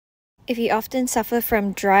If you often suffer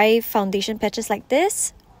from dry foundation patches like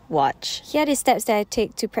this, watch. Here are the steps that I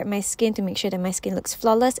take to prep my skin to make sure that my skin looks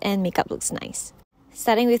flawless and makeup looks nice.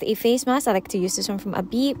 Starting with a face mask, I like to use this one from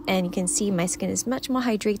Abib, and you can see my skin is much more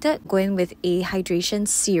hydrated. Go in with a hydration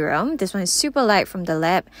serum. This one is super light from the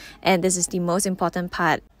lab, and this is the most important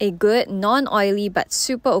part. A good, non-oily but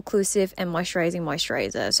super occlusive and moisturizing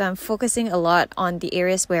moisturizer. So I'm focusing a lot on the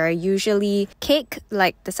areas where I usually cake,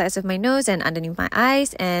 like the sides of my nose and underneath my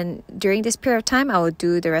eyes. And during this period of time, I will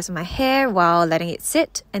do the rest of my hair while letting it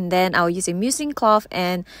sit. And then I'll use a muslin cloth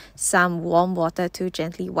and some warm water to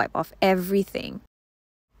gently wipe off everything.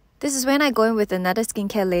 This is when I go in with another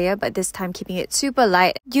skincare layer, but this time keeping it super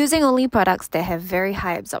light, using only products that have very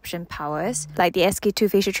high absorption powers, like the SK-II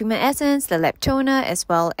Facial Treatment Essence, the Lab Toner, as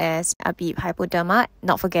well as Abib Hypoderma,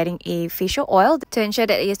 not forgetting a facial oil to ensure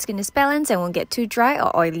that your skin is balanced and won't get too dry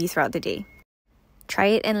or oily throughout the day. Try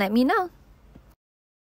it and let me know.